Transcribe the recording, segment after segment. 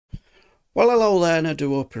Well, hello there, and I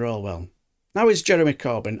do hope you're all well. Now, is Jeremy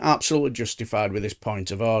Corbyn absolutely justified with his point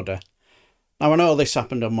of order? Now, I know this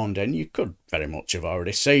happened on Monday, and you could very much have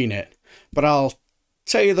already seen it, but I'll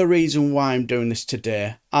tell you the reason why I'm doing this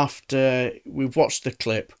today after we've watched the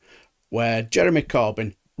clip where Jeremy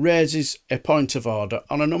Corbyn raises a point of order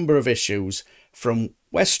on a number of issues from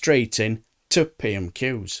Wes Streeting to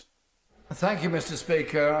PMQs. Thank you, Mr.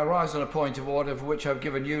 Speaker. I rise on a point of order for which I've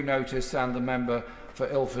given you notice and the member for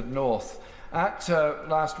Ilford North. At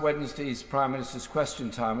last Wednesday's Prime Minister's question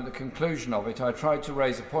time, at the conclusion of it, I tried to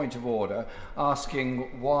raise a point of order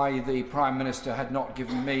asking why the Prime Minister had not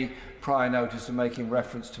given me prior notice of making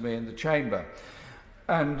reference to me in the chamber.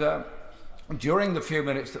 And during the few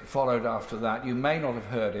minutes that followed after that, you may not have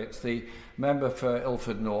heard it, the member for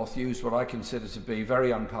Ilford North used what I consider to be very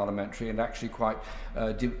unparliamentary and actually quite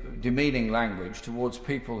demeaning language towards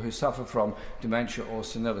people who suffer from dementia or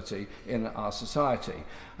senility in our society.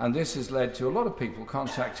 And this has led to a lot of people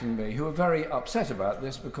contacting me who are very upset about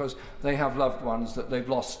this because they have loved ones that they've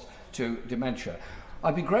lost to dementia.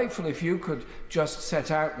 I'd be grateful if you could just set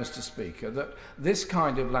out, Mr. Speaker, that this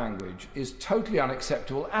kind of language is totally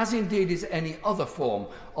unacceptable, as indeed is any other form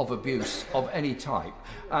of abuse of any type,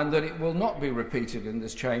 and that it will not be repeated in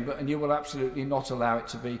this chamber, and you will absolutely not allow it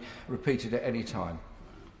to be repeated at any time.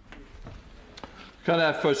 Can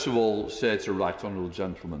I first of all say to the right honourable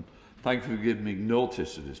gentleman, thank you for giving me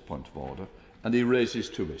notice of this point of order, and he raises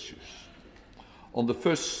two issues. On the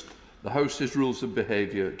first, the House's Rules of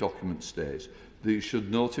Behaviour document states that you should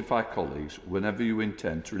notify colleagues whenever you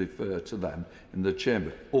intend to refer to them in the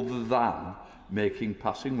chamber, other than making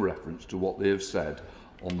passing reference to what they have said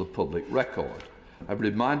on the public record. I've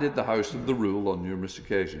reminded the House of the rule on numerous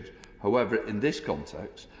occasions. However, in this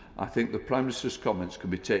context, I think the Prime Minister's comments can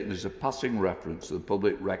be taken as a passing reference to the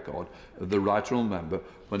public record of the right honourable member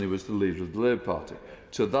when he was the leader of the Labour Party.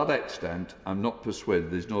 To that extent, I'm not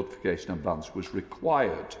persuaded his notification in advance was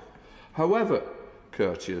required. However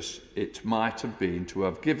courteous it might have been to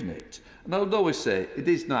have given it. And I would always say it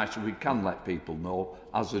is nice if we can let people know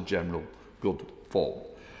as a general good form.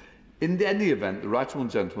 In any event, the right honourable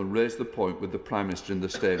gentleman raised the point with the Prime Minister in the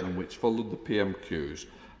statement which followed the PMQs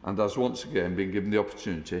and has once again been given the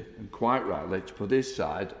opportunity, and quite rightly, to put his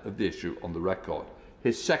side of the issue on the record.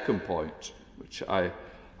 His second point, which I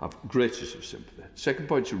have greatest sympathy, second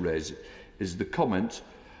point he raised is the comment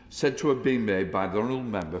said to have been made by the honourable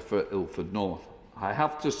member for Ilford North. I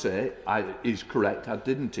have to say, he's correct, I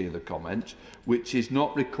didn't hear the comment, which is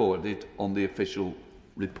not recorded on the official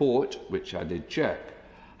report, which I did check.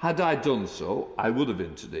 Had I done so, I would have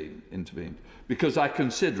intervened, because I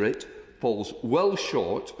consider it falls well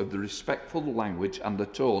short of the respectful language and the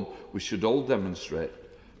tone we should all demonstrate.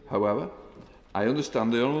 However, I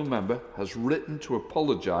understand the honourable member has written to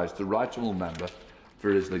apologise to the right honourable member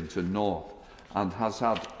for Islington North and has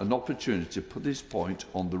had an opportunity to put his point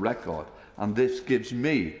on the record. And this gives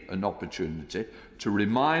me an opportunity to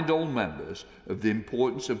remind all members of the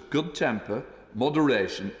importance of good temper,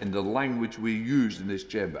 moderation in the language we use in this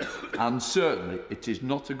chamber. And certainly it is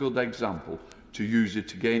not a good example to use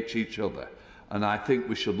it against each other. And I think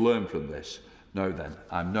we should learn from this. Now then,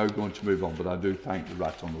 I'm now going to move on, but I do thank the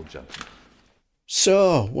right honourable gentleman.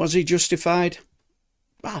 So, was he justified?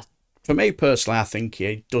 Well, for me personally, I think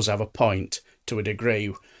he does have a point to a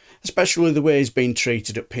degree, especially the way he's been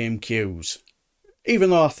treated at PMQs.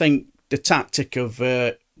 Even though I think the tactic of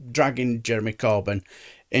dragging Jeremy Corbyn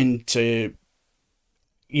into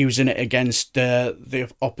using it against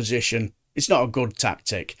the opposition, it's not a good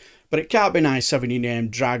tactic. But it can't be nice having your name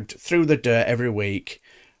dragged through the dirt every week,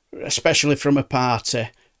 especially from a party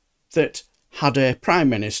that had a Prime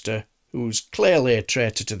Minister who's clearly a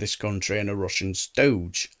traitor to this country and a Russian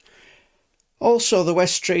stooge. Also, the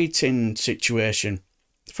Wes Streeting situation.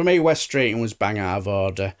 For me, Wes Streeting was bang out of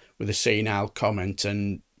order with a senile comment,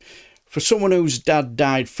 and for someone whose dad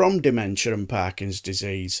died from dementia and Parkinson's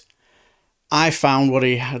disease, I found what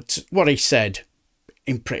he said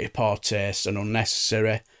in pretty poor taste and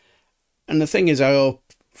unnecessary. And the thing is, I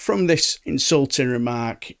hope from this insulting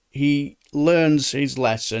remark he learns his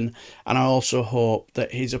lesson, and I also hope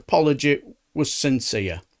that his apology was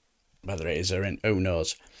sincere. Whether it is or who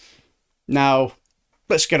knows. Now,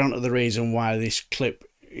 let's get on to the reason why this clip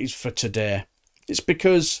is for today. It's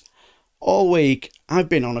because all week I've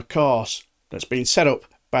been on a course that's been set up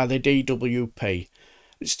by the DWP.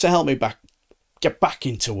 It's to help me get back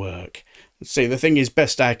into work. See, the thing is,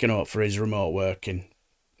 best I can hope for is remote working.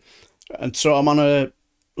 And so I'm on a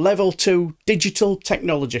level 2 digital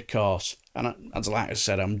technology course. And as like I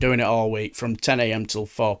said, I'm doing it all week from 10 AM till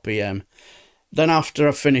 4 PM. Then after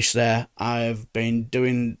I've finished there, I've been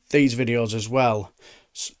doing these videos as well.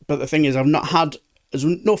 But the thing is, I've not had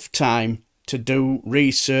enough time to do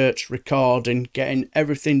research, recording, getting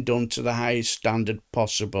everything done to the highest standard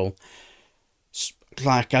possible.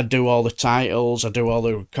 Like, I do all the titles, I do all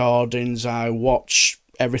the recordings, I watch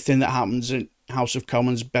everything that happens in House of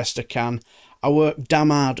Commons best I can. I work damn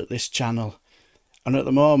hard at this channel. And at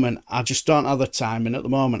the moment, I just don't have the time. And at the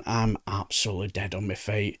moment, I'm absolutely dead on my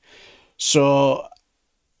feet. So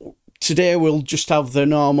today we'll just have the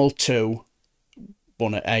normal two.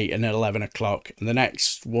 One at 8 and at 11 o'clock. And the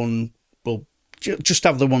next one, we'll just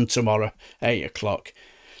have the one tomorrow, 8 o'clock.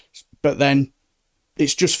 But then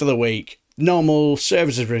it's just for the week. Normal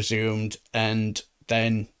service is resumed, and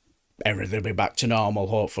then everything will be back to normal,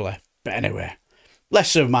 hopefully. But anyway,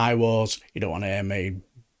 less of my woes. You don't want to hear me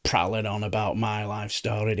prattling on about my life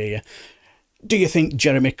story, do you? Do you think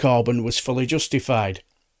Jeremy Corbyn was fully justified?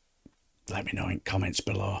 Let me know in comments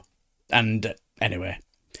below. And anyway,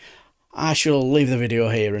 I shall leave the video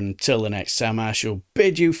here. Until the next time, I shall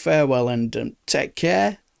bid you farewell and take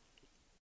care.